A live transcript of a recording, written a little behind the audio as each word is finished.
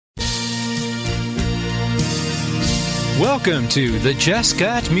Welcome to the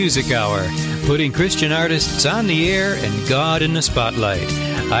Jesscott Music Hour, putting Christian artists on the air and God in the spotlight.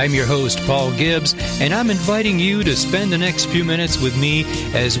 I'm your host, Paul Gibbs, and I'm inviting you to spend the next few minutes with me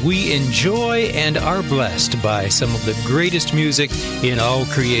as we enjoy and are blessed by some of the greatest music in all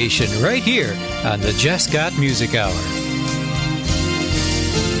creation right here on the Jesscott Music Hour.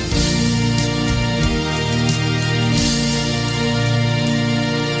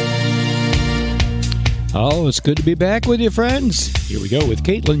 Oh, it's good to be back with you, friends. Here we go with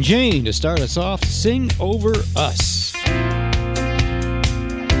Caitlin Jane to start us off, Sing Over Us.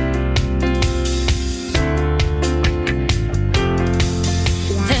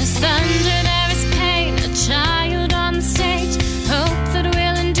 There's thunder, there is pain, a child on the stage, hope that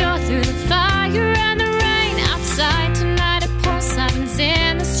will endure through the fire and the rain. Outside tonight it pours, sirens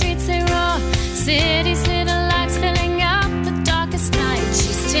in the streets they roar, city's little lights filling up the darkest night.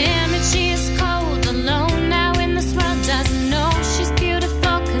 She's timid, she is cold, alone now in this world, doesn't know she's beautiful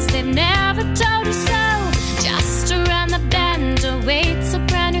cause they've never told her so. Just around the bend awaits a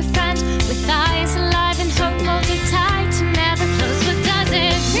brand new friend with eyes alive and hope holds her tight and never close. What does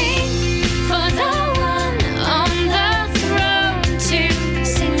it mean for the one on the throne to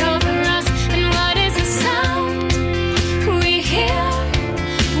sing over us? And what is the sound we hear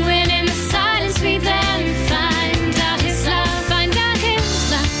when in the silence we then find out his love, find out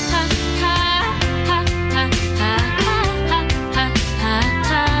his love.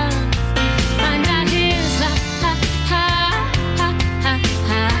 Find out his love.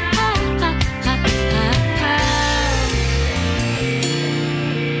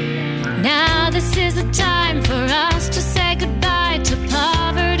 Now this is the time for us to say goodbye to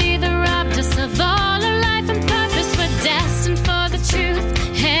poverty that robbed us of all our life and purpose. We're destined for the truth,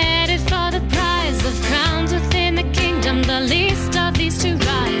 headed for the prize of crowns within the kingdom. The least of these two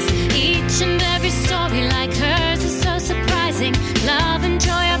rise. Each and every story like hers is so surprising. Love and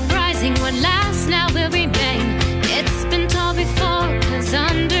joy uprising, what lasts now will remain. It's been told before, cause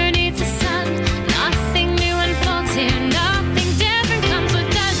underneath the sun, nothing new unfolds here, nothing different comes.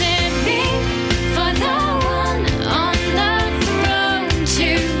 What does it mean for the one on the throne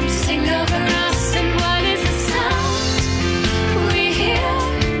to sing over us? And what is the sound we hear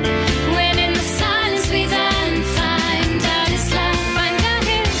when in the silence we then find out his love, find out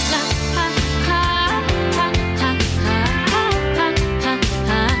his love. Find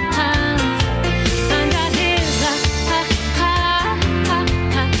out his love.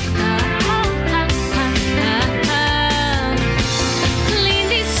 Clean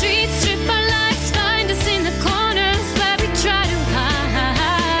these streets, strip our lights, find us in the corners where we try to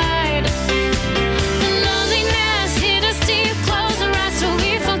hide. The loneliness hit us deep, close our eyes so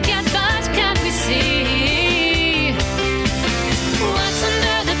we forget, but can't we see what's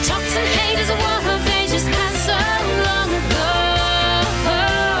under the toxin? Hate is a war of ages past so long ago.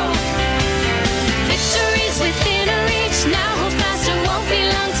 Victory's within our reach, now hold fast, it won't be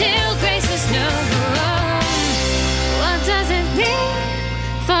long till grace is known. What does it mean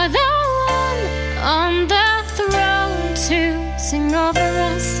for the one on the throne to sing over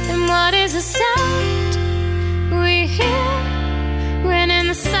us? And what is the sound we hear when in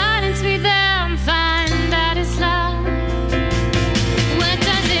the silence we then find out his love? What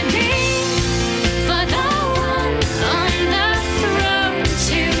does it mean for the one on the throne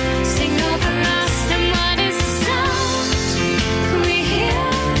to sing over us? And what is the sound we hear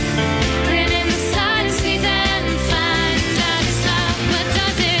when in the silence we then find out his love? What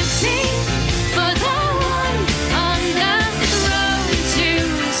does it mean for the one on the throne to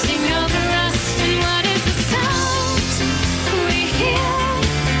sing over us? And what is the sound we hear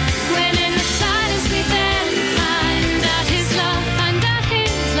when in the silence we then find out his love, find out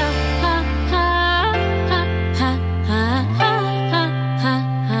his love.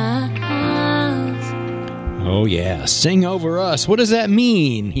 Oh, yeah. Sing Over Us. What does that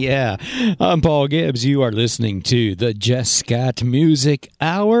mean? Yeah. I'm Paul Gibbs. You are listening to the Jesscott Music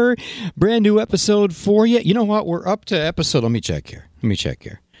Hour. Brand new episode for you. You know what? We're up to episode... Let me check here.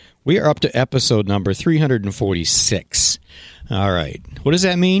 We are up to episode number 346. All right. What does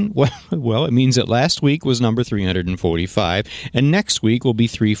that mean? Well, it means that last week was number 345, and next week will be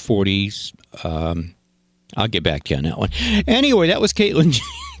 340. I'll get back to you on that one. Anyway, that was Caitlin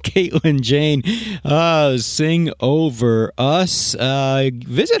Jane, Sing Over Us.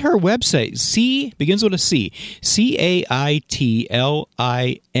 Visit her website. Begins with a C. Caitlin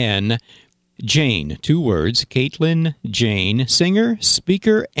Jane, 2 words, Caitlin Jane, singer,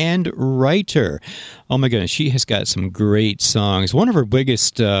 speaker, and writer. Oh my goodness, she has got some great songs. One of her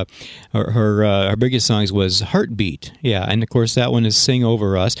biggest, her biggest songs was "Heartbeat." Yeah, and of course that one is "Sing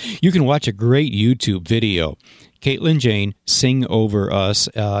Over Us." You can watch a great YouTube video. Caitlin Jane, Sing Over Us.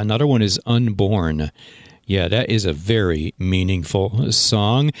 Another one is Unborn. Yeah, that is a very meaningful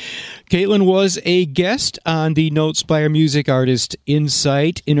song. Caitlin was a guest on the Notespire Music Artist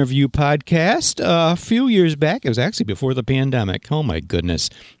Insight interview podcast a few years back. It was actually before the pandemic. Oh, my goodness.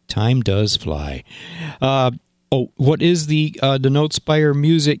 Time does fly. What is the Notespire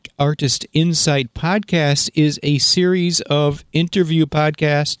Music Artist Insight podcast is a series of interview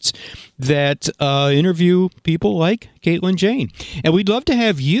podcasts that interview people like Caitlin Jane. And we'd love to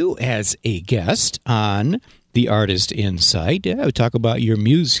have you as a guest on the Artist Insight. Yeah, we talk about your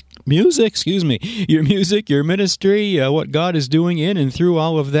music, your ministry, what God is doing in and through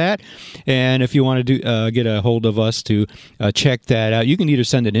all of that. And if you want to get a hold of us to check that out, you can either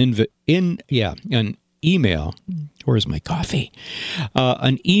send an email. Where's my coffee?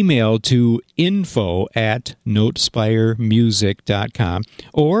 An email to info@notespiremusic.com,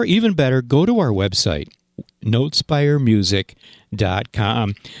 or even better, go to our website,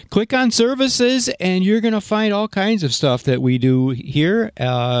 notespiremusic.com. Click on services, and you're going to find all kinds of stuff that we do here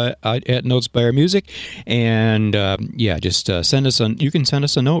at Notespire Music. And just send us you can send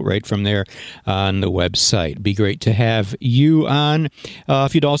us a note right from there on the website. It'd be great to have you on.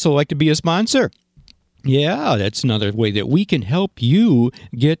 If you'd also like to be a sponsor. Yeah, that's another way that we can help you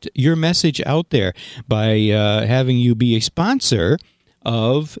get your message out there by having you be a sponsor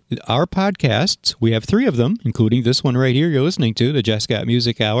of our podcasts. We have 3 of them, including this one right here you're listening to, the Jesscott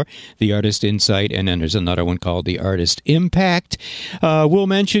Music Hour, the Artist Insight, and then there's another one called the Artist Impact. We'll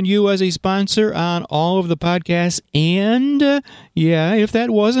mention you as a sponsor on all of the podcasts, and if that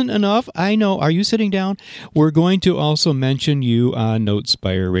wasn't enough, I know, are you sitting down? We're going to also mention you on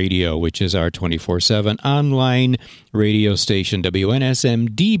Notespire Radio, which is our 24/7 online radio station,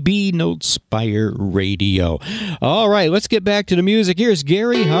 WNSMDB Notespire Radio. All right, let's get back to the music. Here's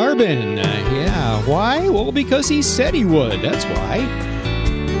Gary Harbin. Why? Well, because he said he would. That's why.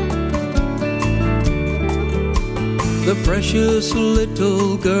 The precious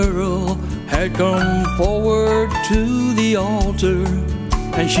little girl had come forward to the altar,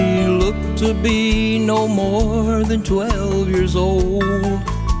 and she looked to be no more than 12 years old.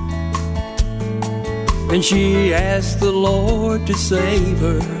 Then she asked the Lord to save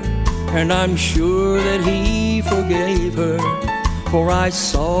her, and I'm sure that He forgave her, for I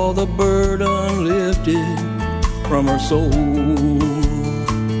saw the burden lifted from her soul.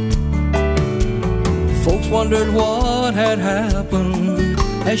 Folks wondered what had happened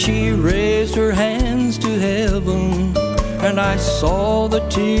as she raised her hands to heaven, and I saw the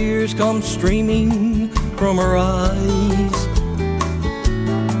tears come streaming from her eyes.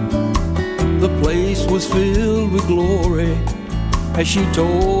 The place was filled with glory as she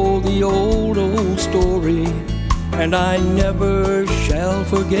told the old story, and I never shall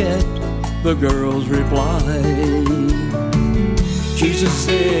forget the girl's reply. Jesus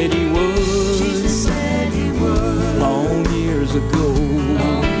said He would. Jesus said He would. Long years ago.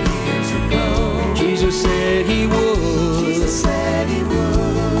 Jesus said He would. Jesus said He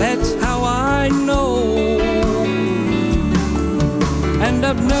would. That's how I know. And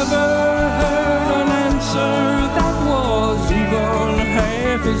I've never heard an answer that was even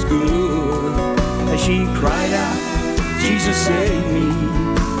half as good as she cried out, Jesus save me,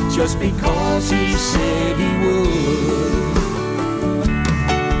 just because He said He would.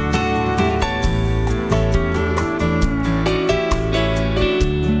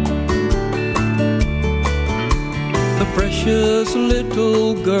 The precious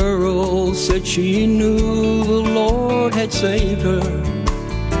little girl said she knew the Lord had saved her,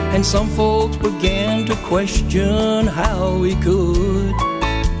 and some folks began to question how He could.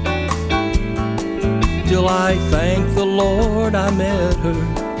 Till I thank the Lord I met her,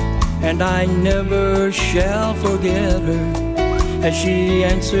 and I never shall forget her, as she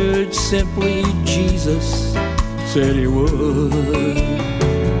answered simply, Jesus said He would.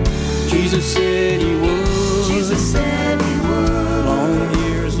 Jesus said He would. Jesus said He would. Long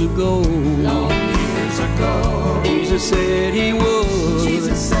years ago. Jesus said He would.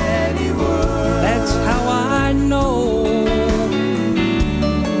 Jesus said He would. That's how I know.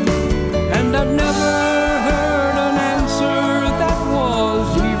 And I've never heard an answer that was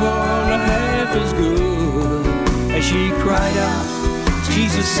even half as good as she cried out,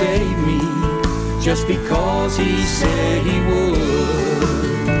 Jesus save me, just because He said He would.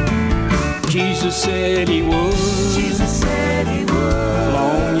 Jesus said He would. Jesus said He would.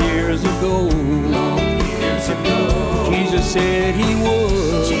 Long years ago. Jesus said He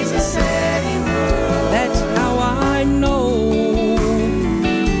would. Jesus said He would. That's how I know.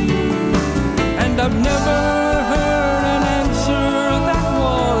 And I've never heard an answer that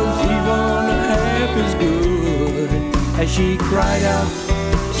was even half as good as she cried out,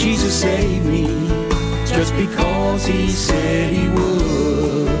 Jesus save me, just because he said he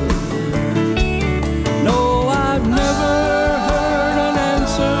would. No, I've never heard an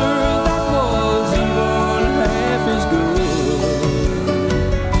answer that was even half as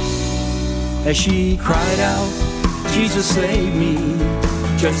good as she cried out, Jesus save me,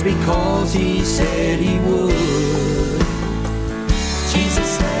 just because he said he would.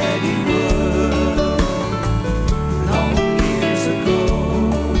 Jesus said he would, long years ago.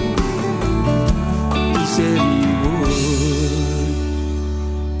 He said he would.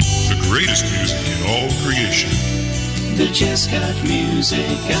 The greatest music in all creation. The Jesscott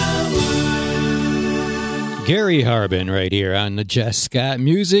Music Hour. Gary Harbin right here on the Jesscott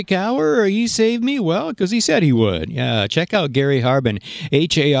Music Hour. He saved me? Well, because he said he would. Yeah, check out Gary Harbin,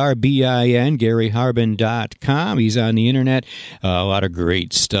 Harbin, GaryHarbin.com. He's on the internet. A lot of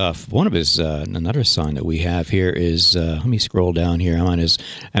great stuff. One of his, another song that we have here is, let me scroll down here. I'm on his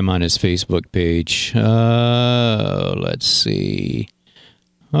Facebook page. Let's see.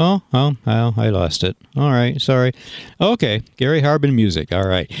 Oh, I lost it. All right, sorry. Okay, Gary Harbin Music. All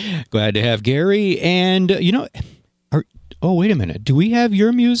right. Glad to have Gary. And, wait a minute. Do we have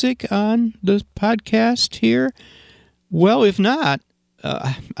your music on the podcast here? Well, if not,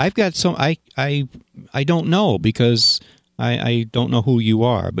 I've got some, I don't know because I don't know who you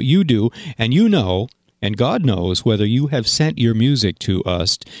are, but you do, and you know, and God knows whether you have sent your music to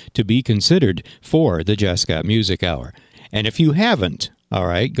us to be considered for the Jesscott Music Hour. And if you haven't, all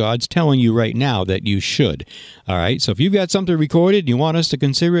right, God's telling you right now that you should. All right, so if you've got something recorded and you want us to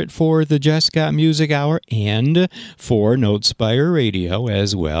consider it for the Jesscott Music Hour and for Notespire Radio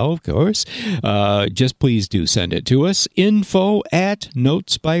as well, of course, just please do send it to us,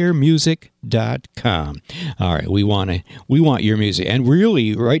 info@notespiremusic.com. All right, we want your music. And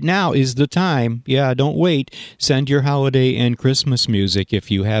really, right now is the time. Yeah, don't wait. Send your holiday and Christmas music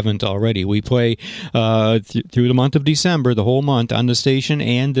if you haven't already. We play through the month of December, the whole month on the station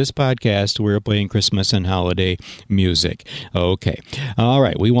and this podcast. We're playing Christmas and holiday music. Okay. All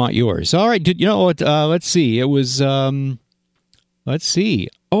right. We want yours. All right. You know what? Let's see. It was, let's see.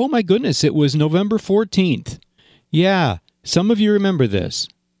 Oh, my goodness. It was November 14th. Yeah. Some of you remember this.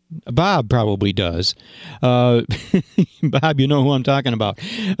 Bob probably does. Bob, you know who I'm talking about.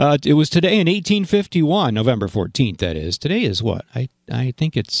 It was today in 1851, November 14th, that is. Today is what? I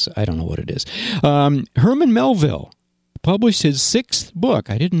think it's, I don't know what it is. Herman Melville published his 6th book.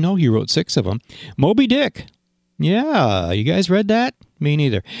 I didn't know he wrote 6 of them. Moby Dick. Yeah, you guys read that? Me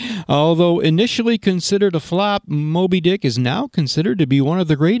neither. Although initially considered a flop, Moby Dick is now considered to be one of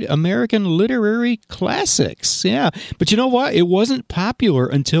the great American literary classics. Yeah, but you know what? It wasn't popular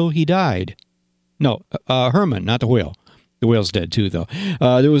until he died. No, Herman, not the whale. The whale's dead too, though.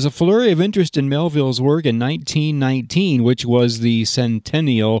 There was a flurry of interest in Melville's work in 1919, which was the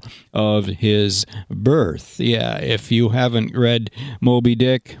centennial of his birth. Yeah, if you haven't read Moby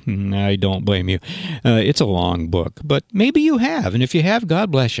Dick, I don't blame you. It's a long book, but maybe you have, and if you have,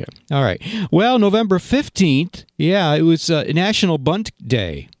 God bless you. All right. Well, November 15th, yeah, it was National Bunt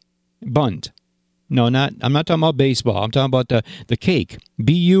Day. Bunt. No, I'm not talking about baseball. I'm talking about the cake.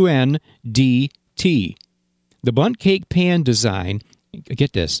 BUNDT. The bundt cake pan design,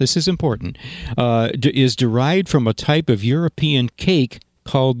 get this is important, is derived from a type of European cake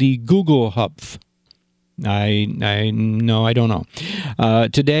called the Gugelhupf. I don't know.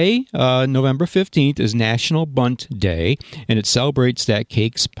 Today, November 15th, is National Bunt Day, and it celebrates that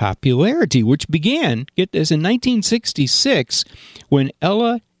cake's popularity, which began, get this, in 1966 when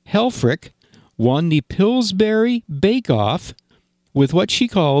Ella Helfrich won the Pillsbury Bake Off with what she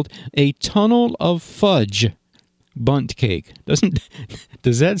called a tunnel of fudge bundt cake.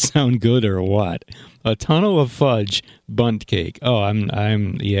 Does that sound good or what? A tunnel of fudge bundt cake. Oh,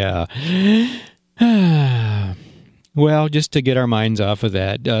 yeah. Well, just to get our minds off of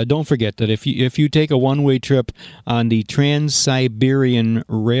that, don't forget that if you take a one-way trip on the Trans-Siberian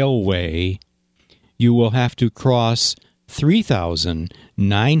Railway, you will have to cross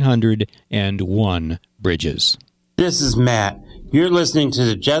 3,901 bridges. This is Matt. You're listening to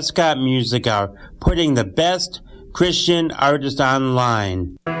the Jesscott Music Hour, putting the best Christian artists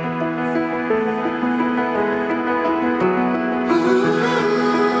online.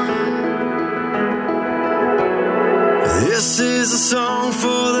 This is a song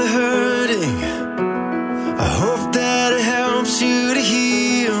for the hurting. I hope that it helps you to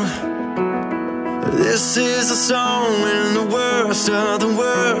heal. This is a song when the worst of the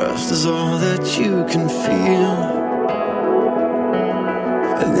worst is all that you can feel.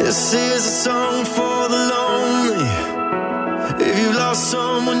 And this is a song for the lonely. If you've lost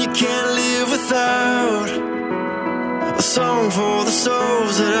someone you can't live without, a A song for the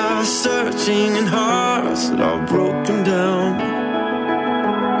souls that are searching and hearts that are broken down.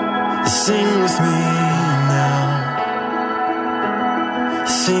 Sing with me now.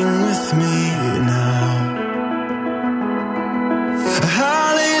 Sing with me now.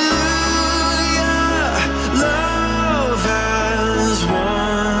 Hallelujah, love has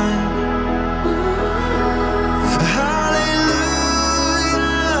won. Hallelujah,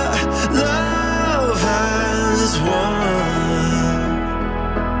 love has won.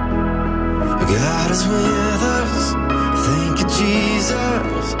 God is with us. Thank you,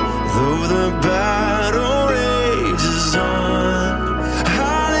 Jesus. Though the battle rages on.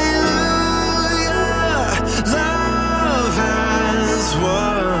 Hallelujah, love has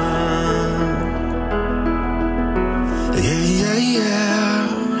won. Yeah, yeah, yeah.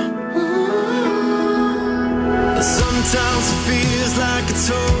 Sometimes it feels like it's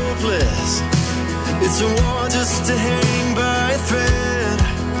hopeless. It's a war just to hang by a thread.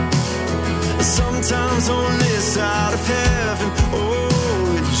 Sometimes on this side of heaven,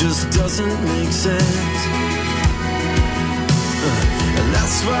 oh, it just doesn't make sense. And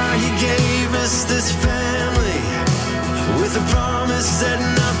that's why he gave us this family, with a promise that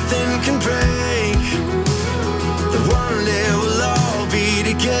nothing can break. That one day we'll all be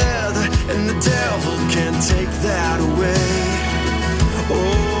together, and the devil can't take that away.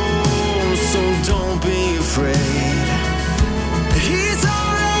 Oh, so don't be afraid. He's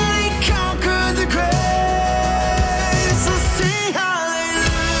already conquered the grave. So sing hallelujah,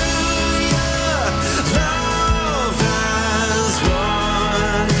 love has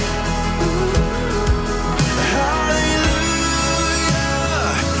won. Hallelujah,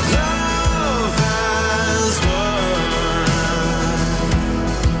 love has won.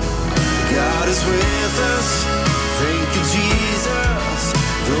 God is with us. Thank you, Jesus.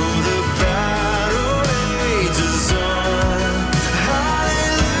 Though the battle rages on.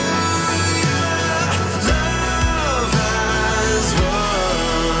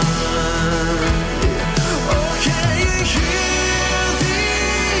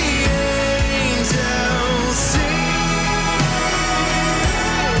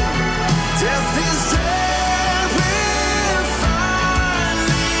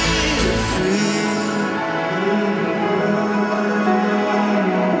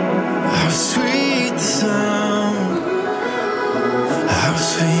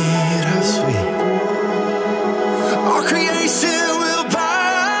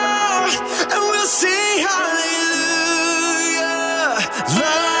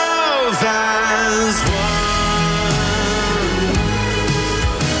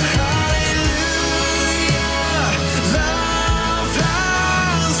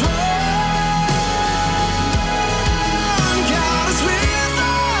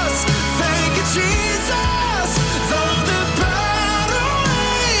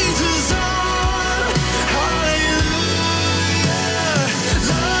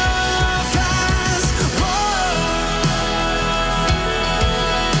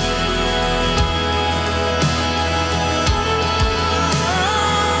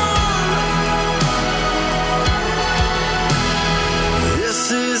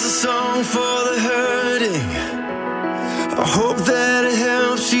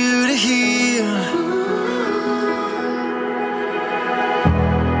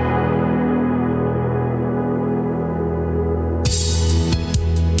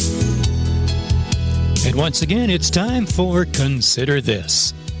 And once again, it's time for Consider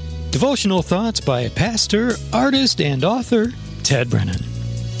This. Devotional thoughts by pastor, artist, and author Ted Brennan.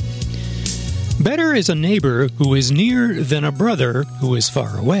 Better is a neighbor who is near than a brother who is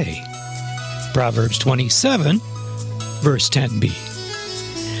far away. Proverbs 27, verse 10b.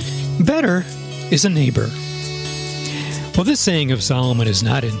 Better is a neighbor. Well, this saying of Solomon is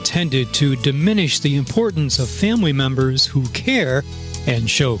not intended to diminish the importance of family members who care and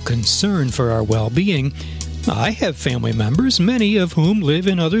show concern for our well-being. I have family members, many of whom live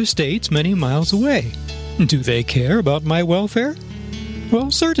in other states many miles away. Do they care about my welfare?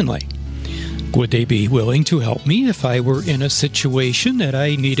 Well, certainly. Would they be willing to help me if I were in a situation that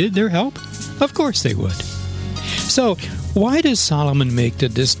I needed their help? Of course they would. So, why does Solomon make the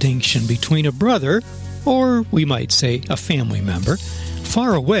distinction between a brother, or we might say a family member,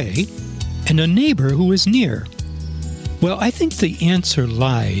 far away, and a neighbor who is near? Well, I think the answer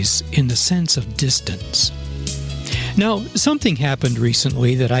lies in the sense of distance. Now, something happened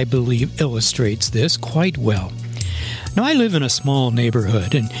recently that I believe illustrates this quite well. Now, I live in a small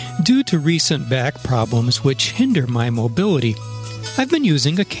neighborhood, and due to recent back problems which hinder my mobility, I've been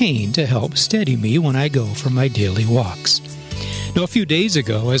using a cane to help steady me when I go for my daily walks. Now, a few days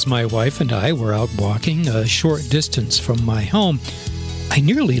ago, as my wife and I were out walking a short distance from my home, I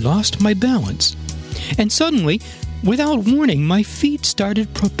nearly lost my balance. And suddenly, without warning, my feet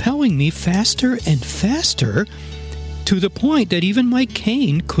started propelling me faster and faster to the point that even my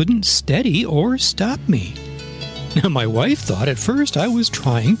cane couldn't steady or stop me. Now, my wife thought at first I was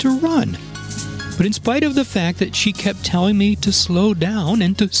trying to run. But in spite of the fact that she kept telling me to slow down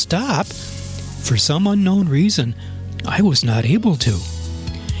and to stop, for some unknown reason, I was not able to.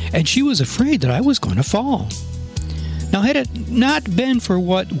 And she was afraid that I was going to fall. Now, had it not been for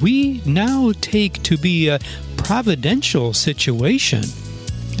what we now take to be a providential situation,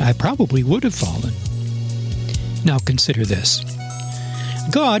 I probably would have fallen. Now, consider this.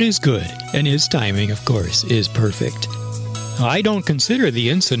 God is good, and His timing, of course, is perfect. I don't consider the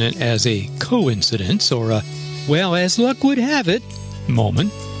incident as a coincidence or a, well, as luck would have it,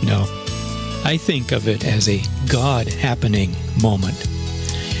 moment. No, I think of it as a God-happening moment.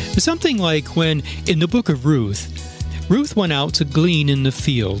 Something like when, in the book of Ruth went out to glean in the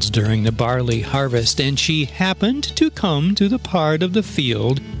fields during the barley harvest, and she happened to come to the part of the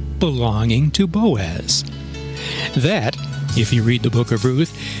field belonging to Boaz. That, if you read the book of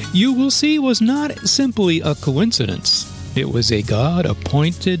Ruth, you will see was not simply a coincidence. It was a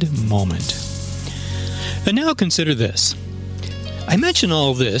God-appointed moment. And now consider this. I mention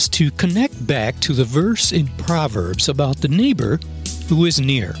all this to connect back to the verse in Proverbs about the neighbor who is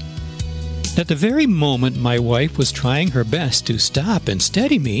near. At the very moment my wife was trying her best to stop and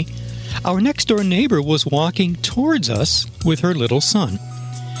steady me, our next-door neighbor was walking towards us with her little son.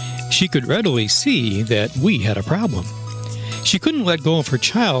 She could readily see that we had a problem. She couldn't let go of her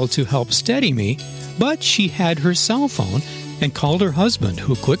child to help steady me, but she had her cell phone and called her husband,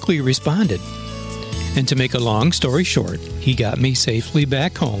 who quickly responded. And to make a long story short, he got me safely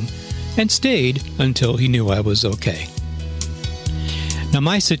back home and stayed until he knew I was okay. Now,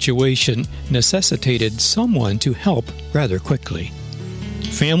 my situation necessitated someone to help rather quickly.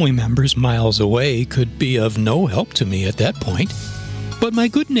 Family members miles away could be of no help to me at that point, but my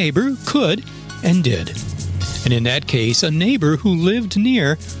good neighbor could and did. And in that case, a neighbor who lived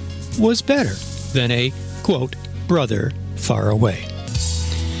near was better than a, quote, brother far away.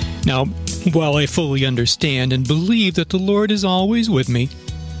 Now, while I fully understand and believe that the Lord is always with me,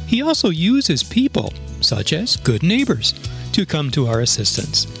 He also uses people, such as good neighbors, to come to our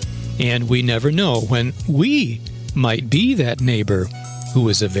assistance. And we never know when we might be that neighbor who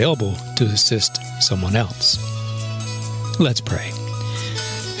is available to assist someone else. Let's pray.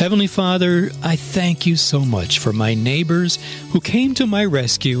 Heavenly Father, I thank you so much for my neighbors who came to my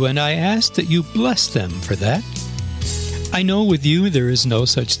rescue, and I ask that you bless them for that. I know with you there is no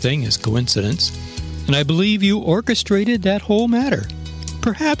such thing as coincidence, and I believe you orchestrated that whole matter,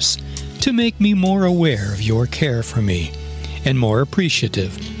 perhaps to make me more aware of your care for me and more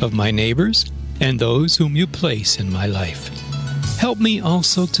appreciative of my neighbors and those whom you place in my life. Help me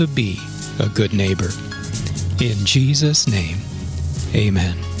also to be a good neighbor. In Jesus' name,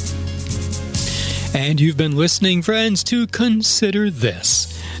 amen. And you've been listening, friends, to Consider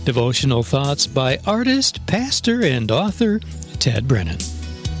This, devotional thoughts by artist, pastor, and author Ted Brennan.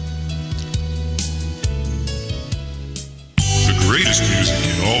 The greatest music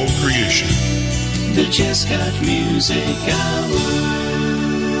in all creation. The Jesscott Music Hour.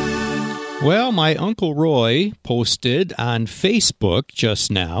 Well, my Uncle Roy posted on Facebook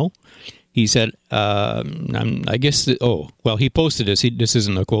just now. He said, I guess, he posted this. This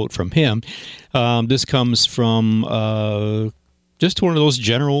isn't a quote from him. This comes from just one of those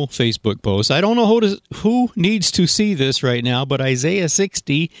general Facebook posts. I don't know who needs to see this right now, but Isaiah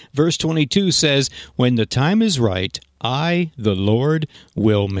 60, verse 22 says, "When the time is right, I, the Lord,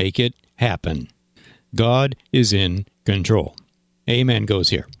 will make it happen." God is in control. Amen goes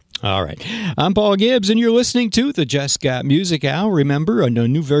here. All right. I'm Paul Gibbs, and you're listening to the Jesscott Music Hour. Remember, a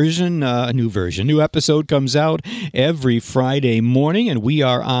new episode comes out every Friday morning, and we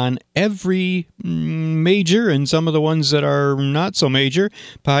are on every major and some of the ones that are not so major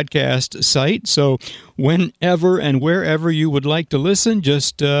podcast site. So whenever and wherever you would like to listen,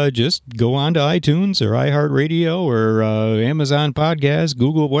 just go on to iTunes or iHeartRadio or Amazon Podcast,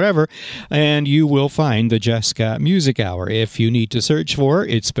 Google, whatever, and you will find the Jesscott Music Hour. If you need to search for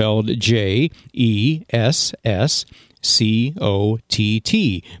it, it's spelled Jesscott.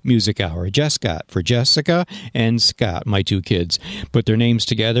 Jesscott, Music Hour. Jesscott for Jessica and Scott, my two kids. Put their names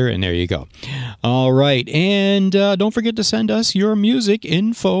together, and there you go. All right, and don't forget to send us your music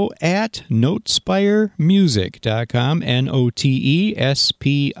info at notespiremusic.com,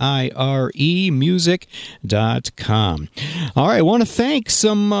 NOTESPIRE music.com. All right, I want to thank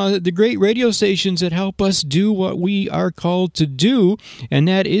the great radio stations that help us do what we are called to do, and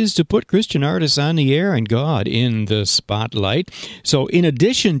that is to put Christian artists on the air and God in the spotlight. So in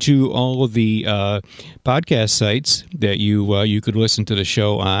addition to all of the podcast sites that you could listen to the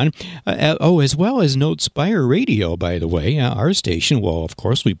show on, as well as Notespire Radio, by the way, our station, well, of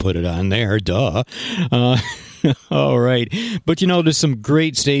course we put it on there, duh. All right. But there's some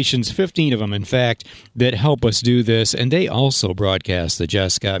great stations, 15 of them, in fact, that help us do this, and they also broadcast the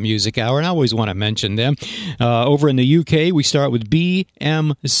Jesscott Music Hour, and I always want to mention them. Over in the UK, we start with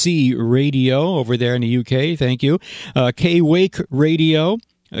BMC Radio over there in the UK. Thank you. K-Wake Radio,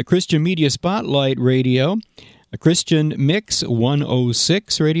 Christian Media Spotlight Radio, Christian Mix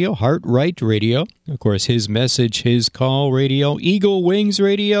 106 Radio, Heart Right Radio, of course, His Message, His Call Radio, Eagle Wings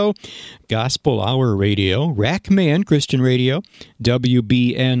Radio, Gospel Hour Radio, Rackman Christian Radio,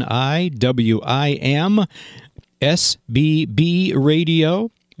 WBNI, WIM, SBB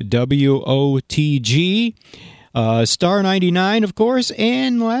Radio, WOTG, Star 99, of course,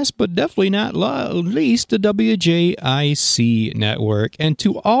 and last but definitely not least, the WJIC network. And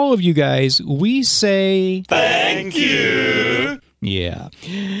to all of you guys, we say Thank you. Yeah.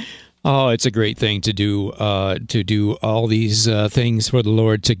 Oh, it's a great thing to do all these things for the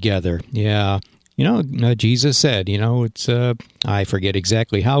Lord together. Yeah. Jesus said, it's, I forget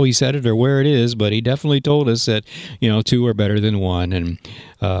exactly how he said it or where it is, but he definitely told us that, two are better than one. And,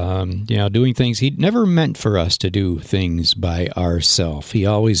 doing things, he never meant for us to do things by ourselves. He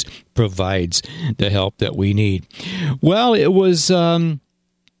always provides the help that we need. Well, it was,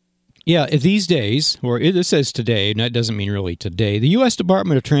 these days, or this says today, and that doesn't mean really today, the U.S.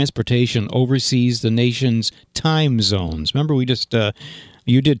 Department of Transportation oversees the nation's time zones. Remember, we just,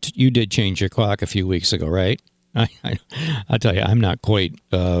 you did change your clock a few weeks ago, right? I'll tell you, I'm not quite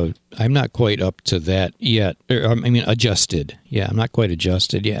up to that yet. Adjusted. Yeah, I'm not quite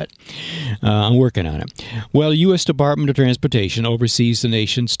adjusted yet. I'm working on it. Well, U.S. Department of Transportation oversees the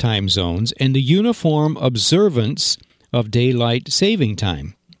nation's time zones and the uniform observance of daylight saving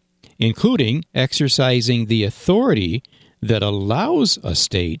time, including exercising the authority that allows a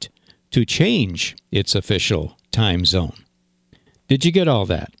state to change its official time zone. Did you get all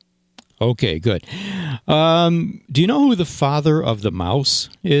that? Okay, good. Do you know who the father of the mouse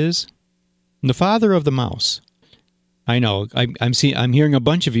is? The father of the mouse. I know. I'm hearing a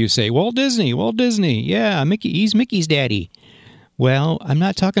bunch of you say, Walt Disney. Yeah, Mickey. He's Mickey's daddy. Well, I'm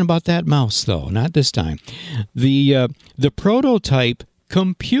not talking about that mouse, though. Not this time. The prototype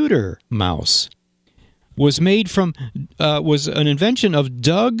computer mouse was was an invention of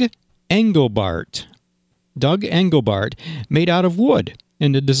Doug Engelbart. Doug Engelbart, made out of wood,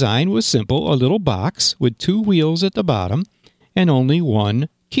 and the design was simple: a little box with two wheels at the bottom and only one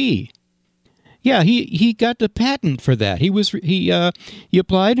key. Yeah, he got the patent for that. He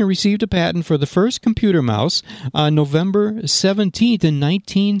applied and received a patent for the first computer mouse on November 17th in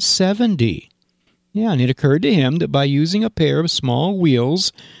 1970. Yeah, and it occurred to him that by using a pair of small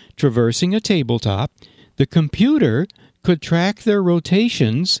wheels traversing a tabletop, the computer could track their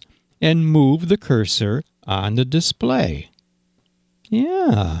rotations and move the cursor on the display.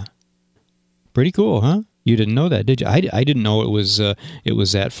 Yeah. Pretty cool, huh? You didn't know that, did you? I didn't know it was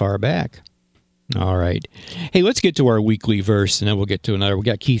that far back. All right. Hey, let's get to our weekly verse, and then we'll get to another. We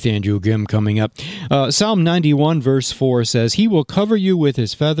got Keith Andrew Grimm coming up. Psalm 91, verse 4 says, He will cover you with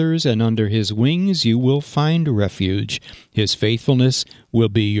His feathers, and under His wings you will find refuge. His faithfulness will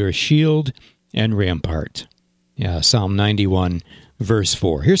be your shield and rampart. Yeah, Psalm 91, verse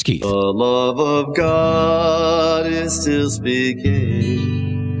 4. Here's Keith. The love of God is still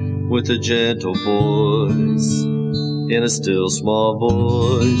speaking with a gentle voice, in a still small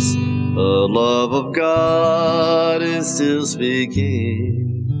voice. The love of God is still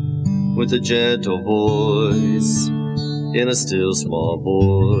speaking with a gentle voice, in a still small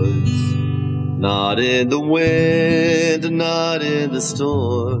voice. Not in the wind, not in the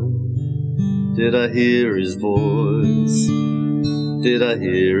storm, did I hear His voice. Did I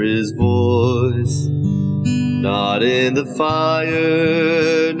hear His voice? Not in the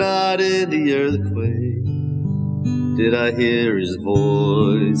fire, not in the earthquake, did I hear His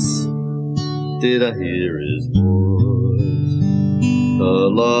voice. Did I hear His voice? The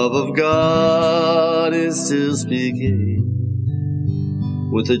love of God is still speaking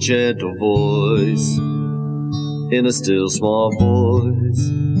with a gentle voice, in a still small voice.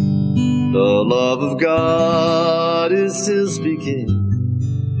 The love of God is still speaking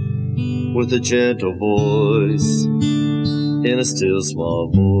with a gentle voice, in a still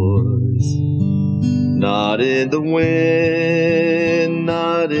small voice. Not in the wind,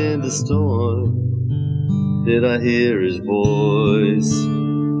 not in the storm, did I hear his voice,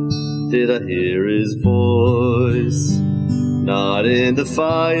 did I hear his voice. Not in the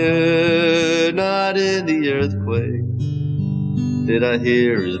fire, not in the earthquake, did I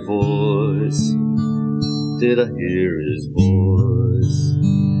hear his voice, did I hear his voice.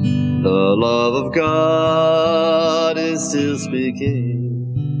 The love of God is still speaking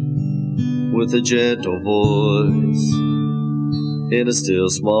with a gentle voice, in a still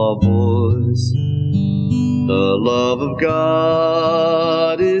small voice. The love of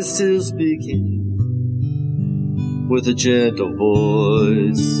God is still speaking with a gentle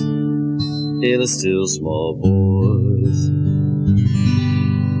voice, in a still small voice.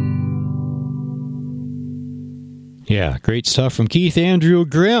 Yeah, great stuff from Keith Andrew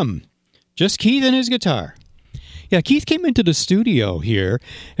Grimm. Just Keith and his guitar. Yeah, Keith came into the studio here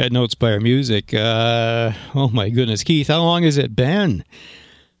at Notespire Music. Oh my goodness, Keith, how long has it been?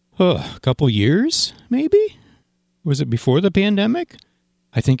 Oh, a couple years, maybe? Was it before the pandemic?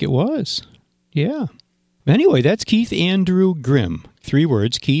 I think it was. Yeah. Anyway, that's Keith Andrew Grimm. 3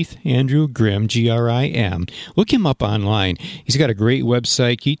 words, Keith Andrew Grimm, Grim. Look him up online. He's got a great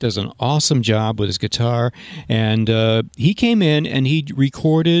website. Keith does an awesome job with his guitar. And he came in and he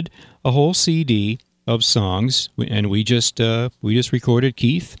recorded a whole CD of songs. And we just recorded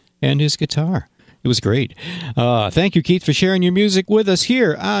Keith and his guitar. It was great. Thank you, Keith, for sharing your music with us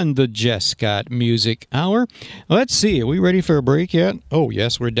here on the Jesscott Music Hour. Let's see, are we ready for a break yet? Oh,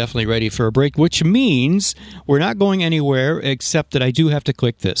 yes, we're definitely ready for a break, which means we're not going anywhere except that I do have to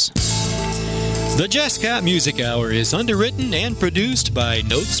click this. The Jesscott Music Hour is underwritten and produced by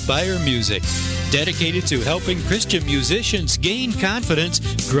Notespire Music, dedicated to helping Christian musicians gain confidence,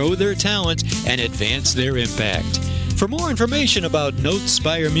 grow their talent, and advance their impact. For more information about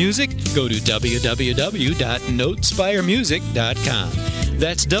Notespire Music, go to www.notespiremusic.com.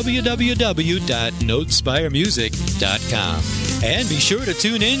 That's www.notespiremusic.com. And be sure to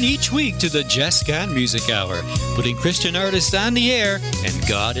tune in each week to the Jesscott Music Hour, putting Christian artists on the air and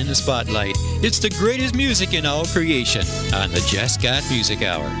God in the spotlight. It's the greatest music in all creation on the Jesscott Music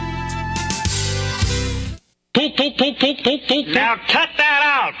Hour. Poop, poop, poop, poop, poop, poop. Now cut that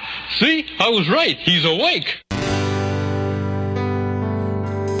out. See? I was right. He's awake.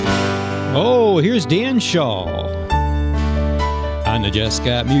 Oh, here's Dan Shaw. On the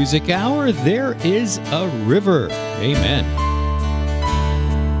Jesscott Music Hour, there is a river. Amen.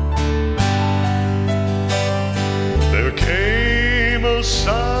 There came a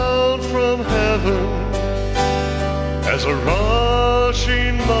sound from heaven as a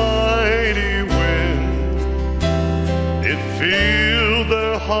rushing mighty wind. It filled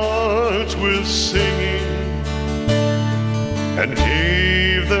their hearts with singing and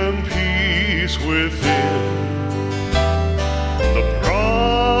gave them peace within. The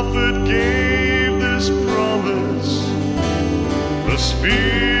prophet gave this promise: the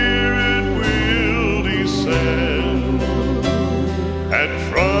Spirit will descend, and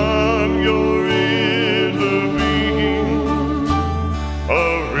from your inner being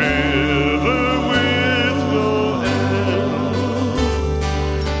a river with no end.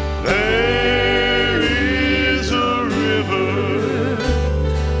 There is a river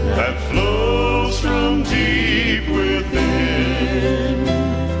that flows from deep within.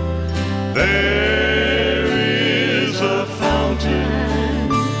 There is a fountain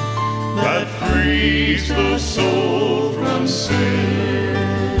that frees the soul from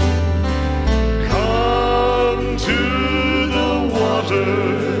sin. Come to the water,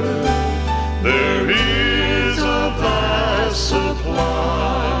 there is a vast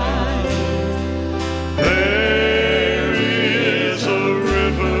supply. There is a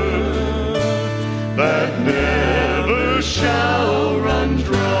river that never shall run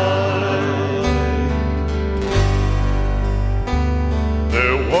dry.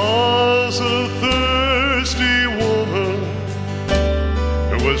 There was a thirsty woman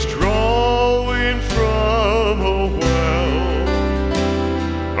who was drawing from a well.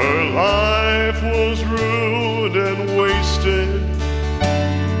 Her life was ruined and wasted.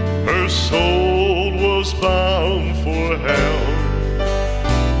 Her soul was bound for hell.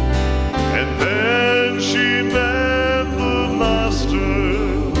 And then she met the Master,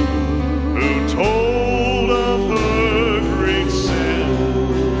 who told of her great sin.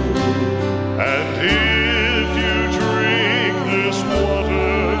 And if you drink this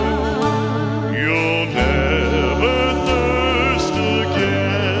water, you'll never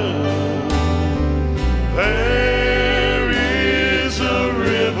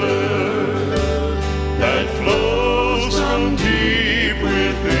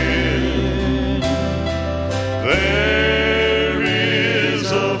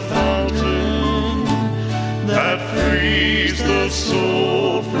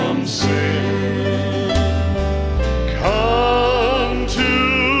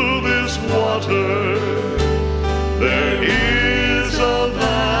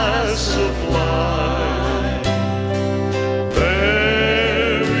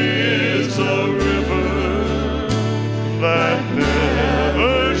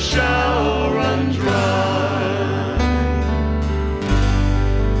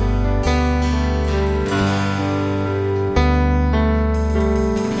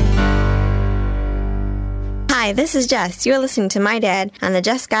This is Jess. You're listening to my dad on the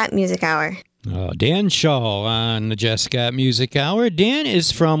Jesscott Music Hour. Dan Shaw on the Jesscott Music Hour. Dan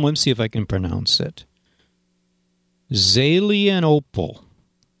is from, let's see if I can pronounce it, Zelienople,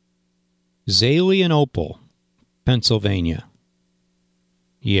 Pennsylvania.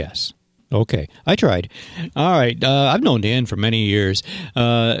 Yes. Okay, I tried. All right, I've known Dan for many years.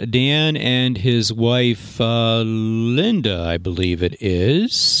 Dan and his wife, Linda, I believe it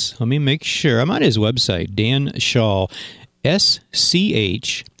is. Let me make sure. I'm on his website, Dan Shaw, Schall.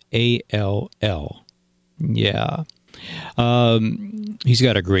 Yeah. He's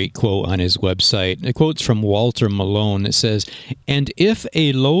got a great quote on his website. The quote's from Walter Malone. It says, "And if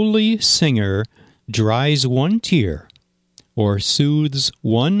a lowly singer dries one tear, or soothes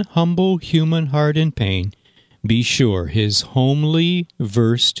one humble human heart in pain, be sure his homely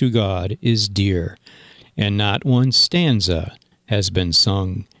verse to God is dear, and not one stanza has been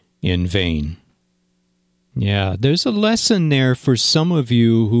sung in vain." Yeah, there's a lesson there for some of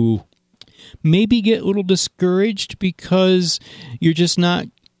you who maybe get a little discouraged because you're just not,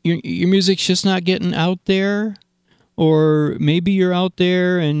 your music's just not getting out there. Or maybe you're out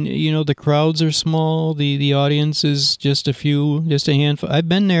there and, the crowds are small, the audience is just a handful. I've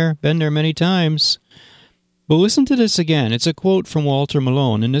been there many times. But listen to this again. It's a quote from Walter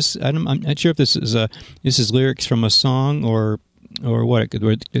Malone, and I'm not sure if this is lyrics from a song or what,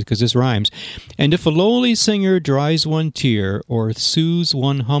 because this rhymes. "And if a lowly singer dries one tear, or soothes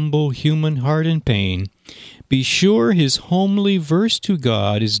one humble human heart in pain, be sure his homely verse to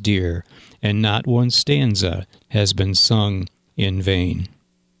God is dear, and not one stanza has been sung in vain."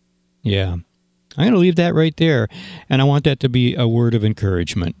 Yeah. I'm going to leave that right there, and I want that to be a word of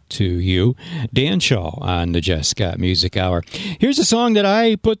encouragement to you. Dan Shaw on the Jesscott Music Hour. Here's a song that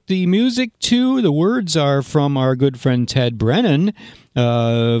I put the music to. The words are from our good friend Ted Brennan,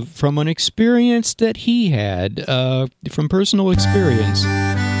 from an experience that he had, from personal experience.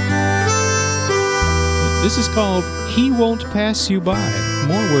 This is called "He Won't Pass You By."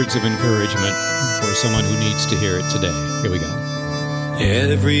 More words of encouragement for someone who needs to hear it today. Here we go.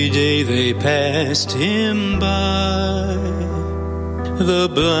 Every day they passed him by, the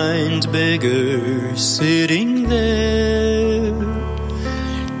blind beggar sitting there,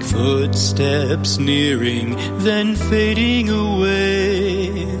 footsteps nearing, then fading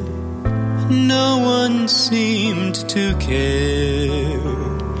away. No one seemed to care.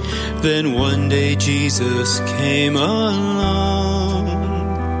 Then one day Jesus came along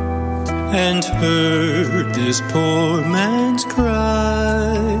and heard this poor man's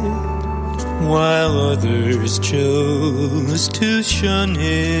cry, while others chose to shun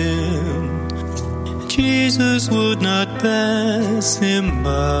him. Jesus would not pass him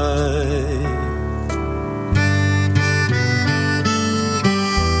by.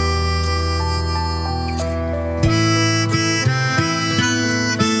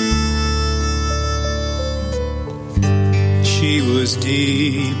 She was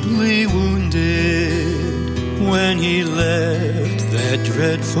deeply wounded when he left that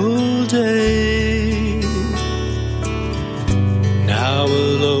dreadful day. Now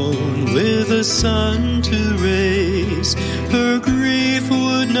alone with a son to raise, her grief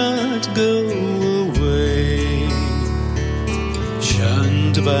would not go away.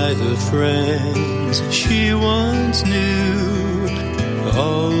 Shunned by the friends she once knew,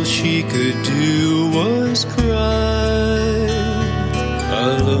 all she could do was cry.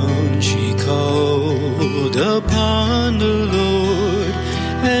 Alone she called upon the Lord,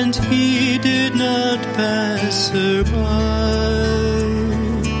 and he did not pass her by.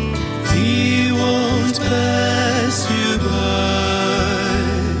 He won't pass you by.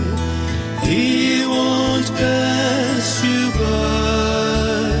 He won't pass you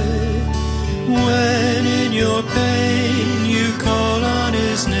by. When in your pain you call on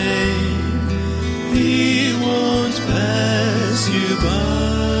his name, he won't pass you by.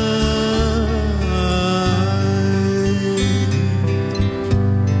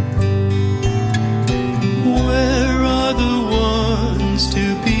 Where are the ones to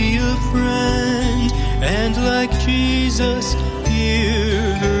be a friend and like Jesus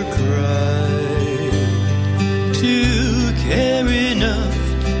hear her cry, to care enough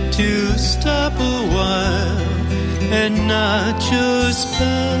to stop a while and not just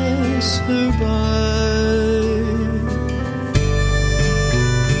pass her by?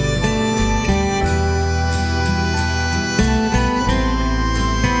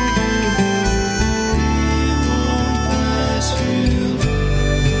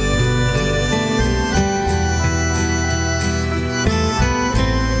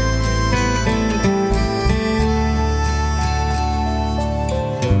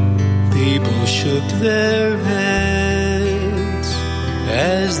 People shook their heads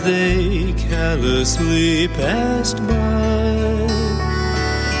as they callously passed by.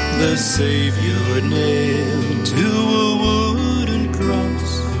 The Savior nailed to a wooden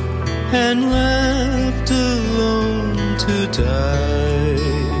cross and left alone to die.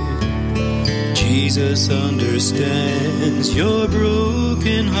 Jesus understands your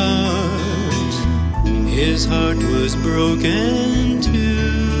broken heart. His heart was broken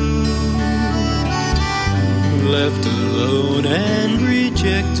too. Left alone and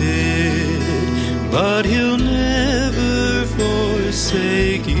rejected, but he'll never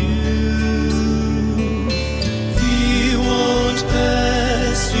forsake you. He won't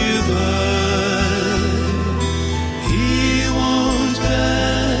pass you by. He won't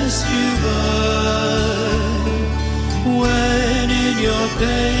pass you by. When in your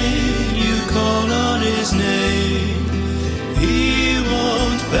pain you call on his name, he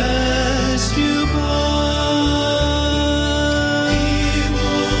won't pass you by.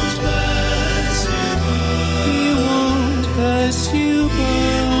 You by.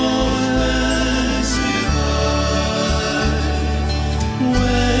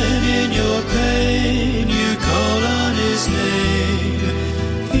 When in your pain you call on his name,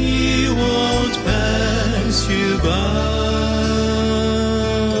 he won't pass you by.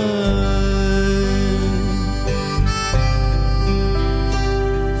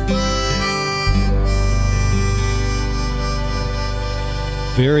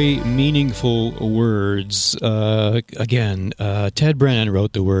 Very meaningful words. Again, Ted Brennan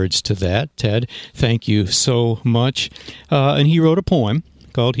wrote the words to that. Ted, thank you so much. And he wrote a poem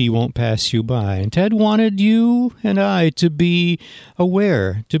called He Won't Pass You By. And Ted wanted you and I to be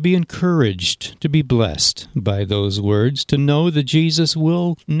aware, to be encouraged, to be blessed by those words, to know that Jesus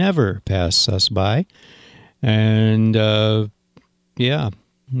will never pass us by. And, the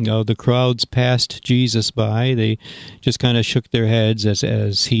crowds passed Jesus by. They just kind of shook their heads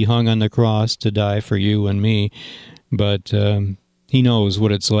as he hung on the cross to die for you and me. But he knows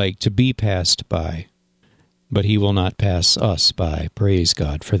what it's like to be passed by. But he will not pass us by. Praise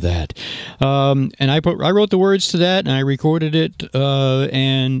God for that. And I wrote the words to that, and I recorded it,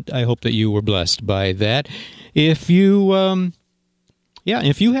 and I hope that you were blessed by that. If you...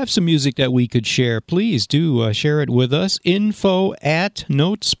 if you have some music that we could share, please do share it with us.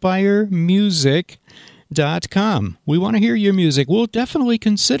 info@notespiremusic.com. We want to hear your music. We'll definitely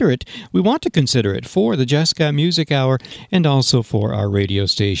consider it. We want to consider it for the Jesscott Music Hour and also for our radio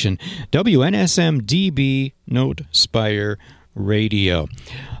station, WNSM-DB Note Spire Radio.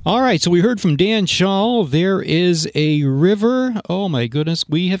 All right, so we heard from Dan Shaw. There is a river. Oh my goodness,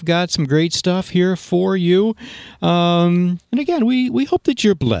 we have got some great stuff here for you. And again, we hope that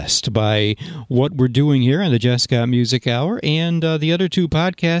you're blessed by what we're doing here on the Jesscott Music Hour and the other two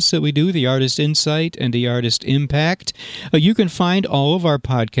podcasts that we do, the Artist Insight and the Artist Impact. You can find all of our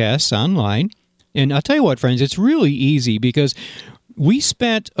podcasts online. And I'll tell you what, friends, it's really easy because we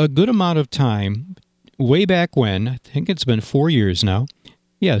spent a good amount of time way back when, I think it's been 4 years now.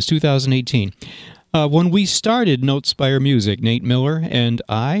 Yeah, it's 2018. When we started Notespire Music, Nate Miller and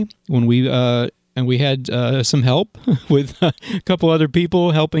I, when we had some help with a couple other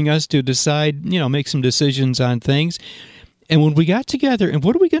people helping us to decide, make some decisions on things. And when we got together, and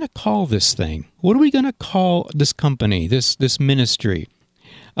what are we going to call this thing? What are we going to call this company, this ministry?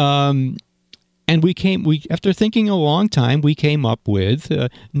 And after thinking a long time, we came up with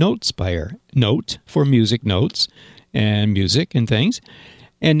Notespire. Note for music notes and music and things.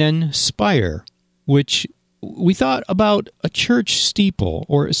 And then Spire, which we thought about a church steeple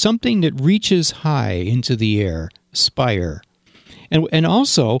or something that reaches high into the air. Spire. And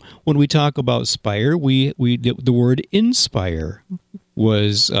also, when we talk about spire, the word inspire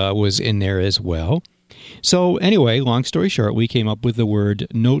was in there as well. So anyway, long story short, we came up with the word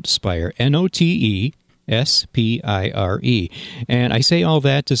Notespire, Notespire. And I say all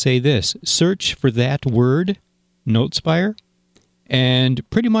that to say this: search for that word, Notespire, and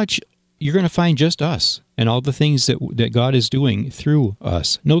pretty much you're going to find just us and all the things that God is doing through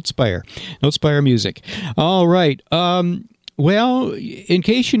us. Notespire Music. All right. Well, in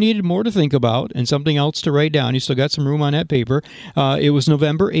case you needed more to think about and something else to write down, you still got some room on that paper. It was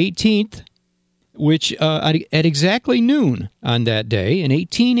November 18th, which at exactly noon on that day, in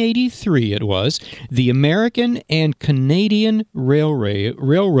 1883 it was, the American and Canadian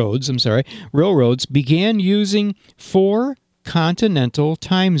railroads began using 4 continental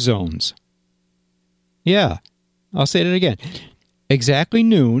time zones. Yeah, I'll say that again. Exactly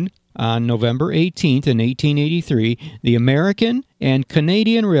noon on November 18th in 1883, the American and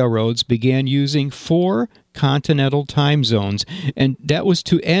Canadian railroads began using 4 continental time zones, and that was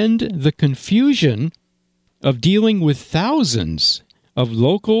to end the confusion of dealing with thousands of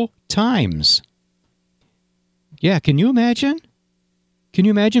local times. Yeah, can you imagine? Can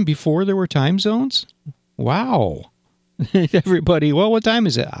you imagine before there were time zones? Wow. Everybody, well, what time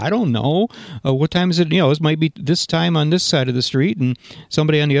is it? I don't know. What time is it? It might be this time on this side of the street, and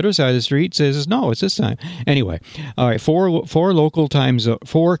somebody on the other side of the street says, no, it's this time. Anyway, all right, four local time zones,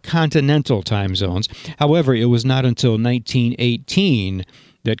 4 continental time zones. However, it was not until 1918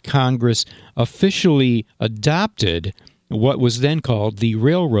 that Congress officially adopted what was then called the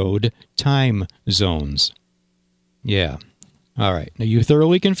railroad time zones. Yeah. All right. Are you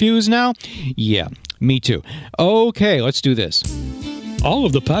thoroughly confused now? Yeah, me too. Okay, let's do this. All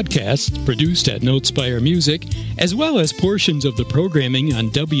of the podcasts produced at Notespire Music, as well as portions of the programming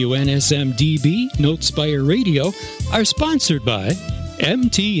on WNSM-DB, Notespire Radio, are sponsored by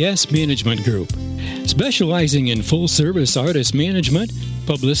MTS Management Group, specializing in full-service artist management,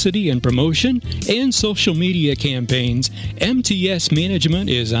 publicity and promotion, and social media campaigns. MTS Management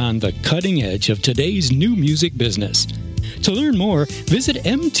is on the cutting edge of today's new music business. To learn more, visit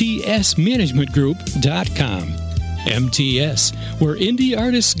mtsmanagementgroup.com. MTS, where indie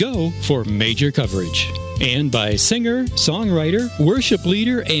artists go for major coverage. And by singer, songwriter, worship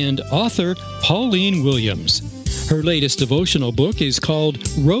leader, and author Pauline Williams. Her latest devotional book is called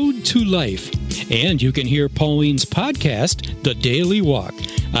Road to Life, and you can hear Pauline's podcast, The Daily Walk,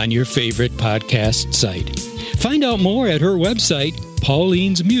 on your favorite podcast site. Find out more at her website,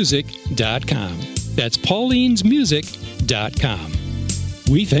 paulinesmusic.com. That's paulinesmusic.com.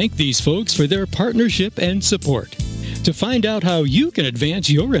 We thank these folks for their partnership and support. To find out how you can advance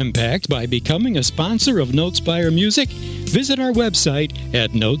your impact by becoming a sponsor of Notespire Music, visit our website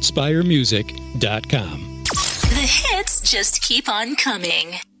at notespiremusic.com. The hits just keep on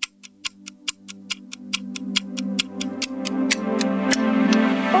coming.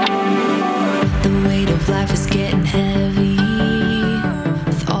 The weight of life is getting heavy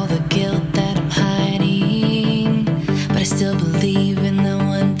with all the guilt that I'm hiding, but I still believe in the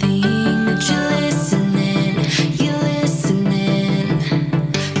one thing that you're listening,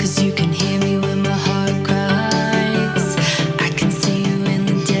 'cause you can hear me when my heart cries. I can see you in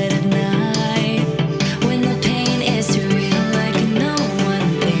the dead of night when the pain is too real. I can know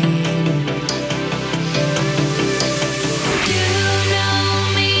one thing. You know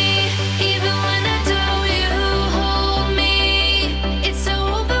me even when I told you.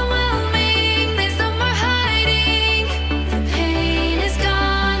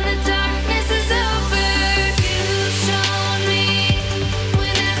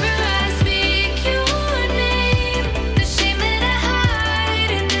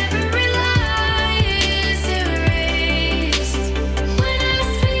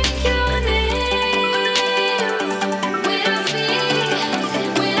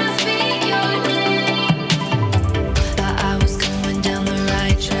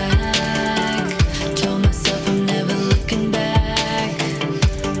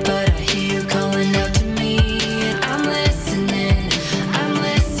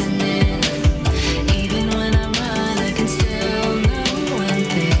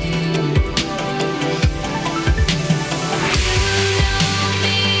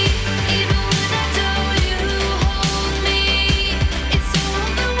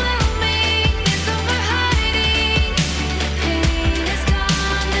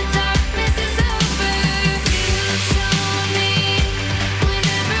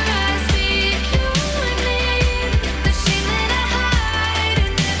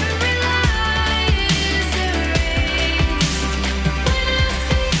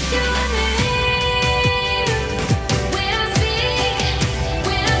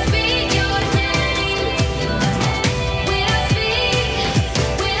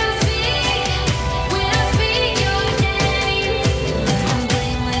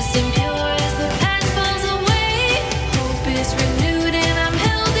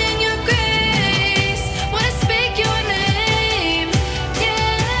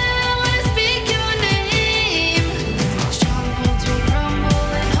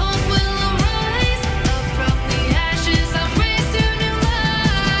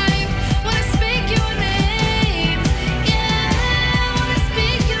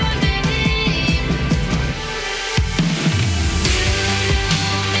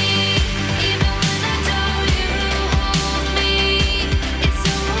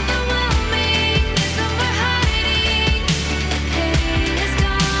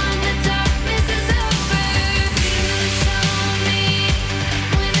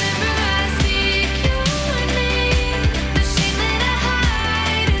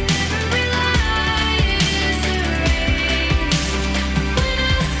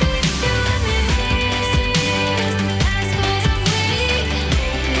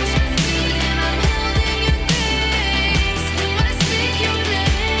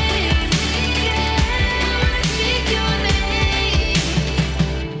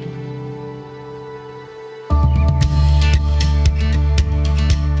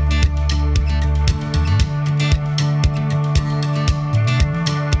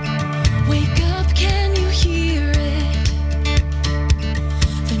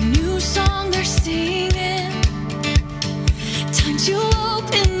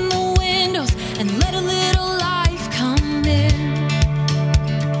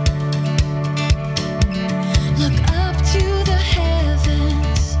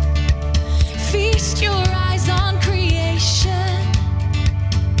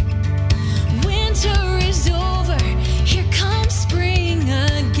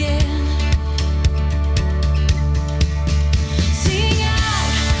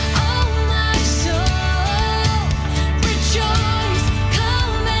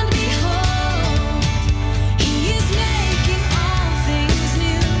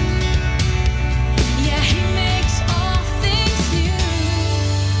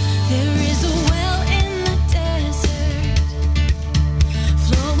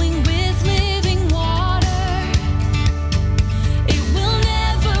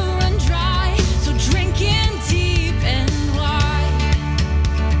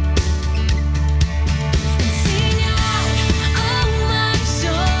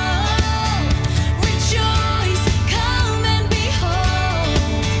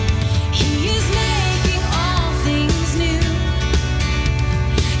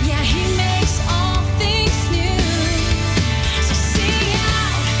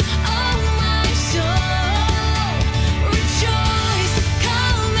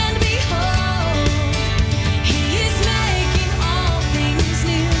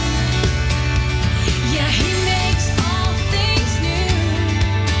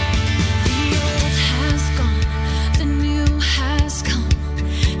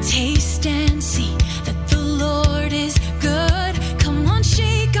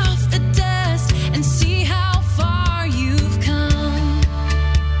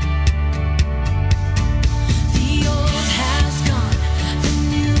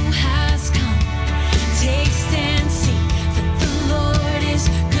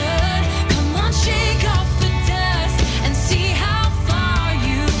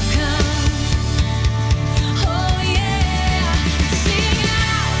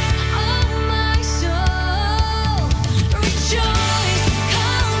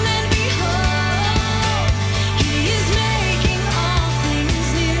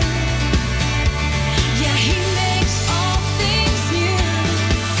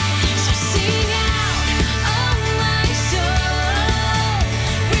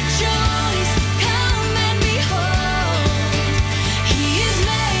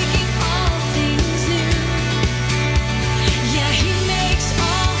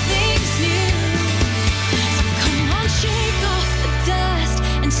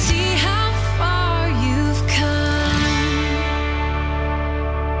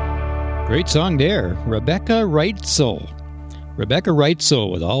 Great song there. Rebecca Reitzel. Rebecca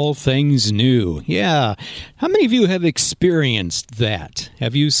Reitzel with All Things New. Yeah. How many of you have experienced that?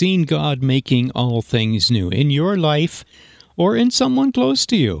 Have you seen God making all things new in your life or in someone close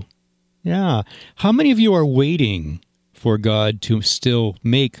to you? Yeah. How many of you are waiting for God to still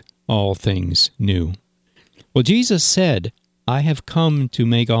make all things new? Well, Jesus said, I have come to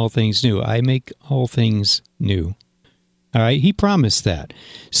make all things new. I make all things new. All right? He promised that.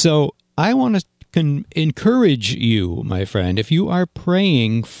 So I want to encourage you, my friend, if you are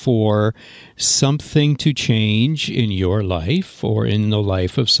praying for something to change in your life or in the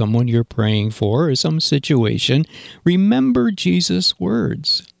life of someone you're praying for or some situation, remember Jesus'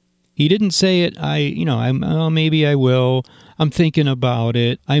 words. He didn't say it, maybe I will. I'm thinking about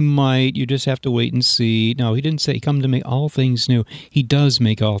it. I might. You just have to wait and see. No, he didn't say come to make all things new. He does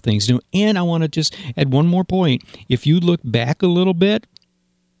make all things new. And I want to just add one more point. If you look back a little bit,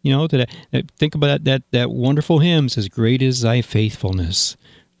 think about that wonderful hymn says, "Great is thy faithfulness."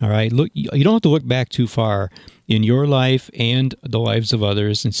 All right, look. You don't have to look back too far in your life and the lives of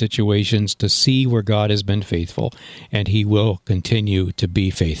others and situations to see where God has been faithful, and He will continue to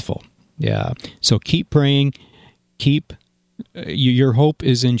be faithful. Yeah. So keep praying. Your hope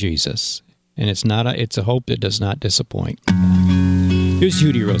is in Jesus, and it's a hope that does not disappoint. Here's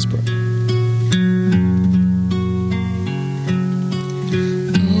Judy Rosebrook.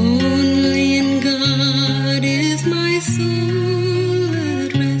 Only in God is my soul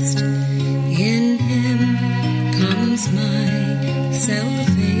at rest. In Him comes my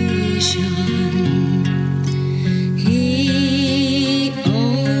salvation. He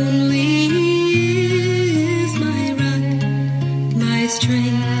only is my rock, my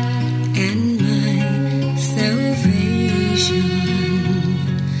strength, and my salvation,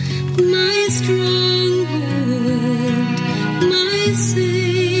 my stronghold, my Savior.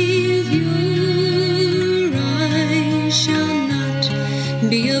 I shall not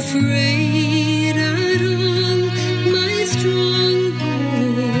be afraid at all, my stronghold,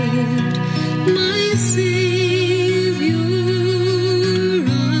 my Savior.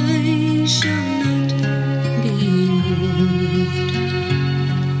 I shall not be moved.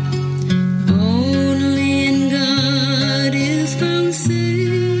 Only in God is found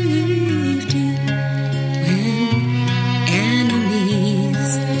safety when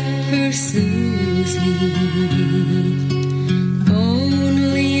enemies pursues me.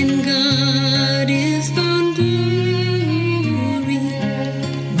 Only in God is found glory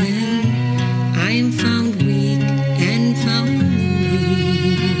when I am found weak and found lonely.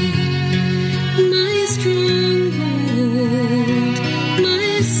 My stronghold,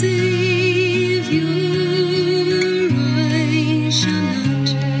 my Savior, I shall not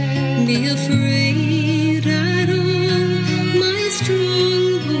be afraid at all. My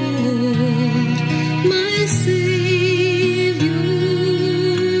stronghold, my Savior,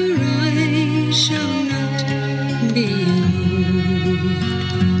 I shall not be moved.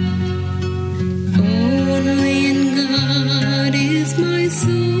 Only in God is my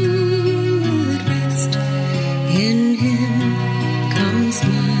soul at rest. In Him comes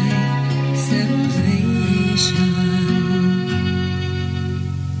my salvation.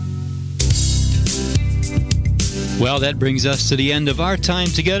 Well, that brings us to the end of our time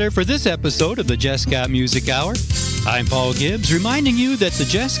together for this episode of the Jesscott Music Hour. I'm Paul Gibbs, reminding you that the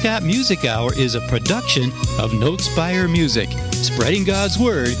Jesscott Music Hour is a production of Notespire Music, spreading God's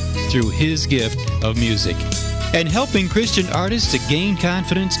Word through His gift of music, and helping Christian artists to gain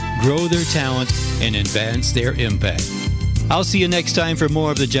confidence, grow their talent, and advance their impact. I'll see you next time for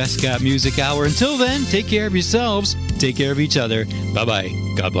more of the Jesscott Music Hour. Until then, take care of yourselves, take care of each other.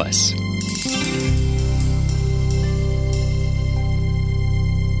 Bye-bye. God bless.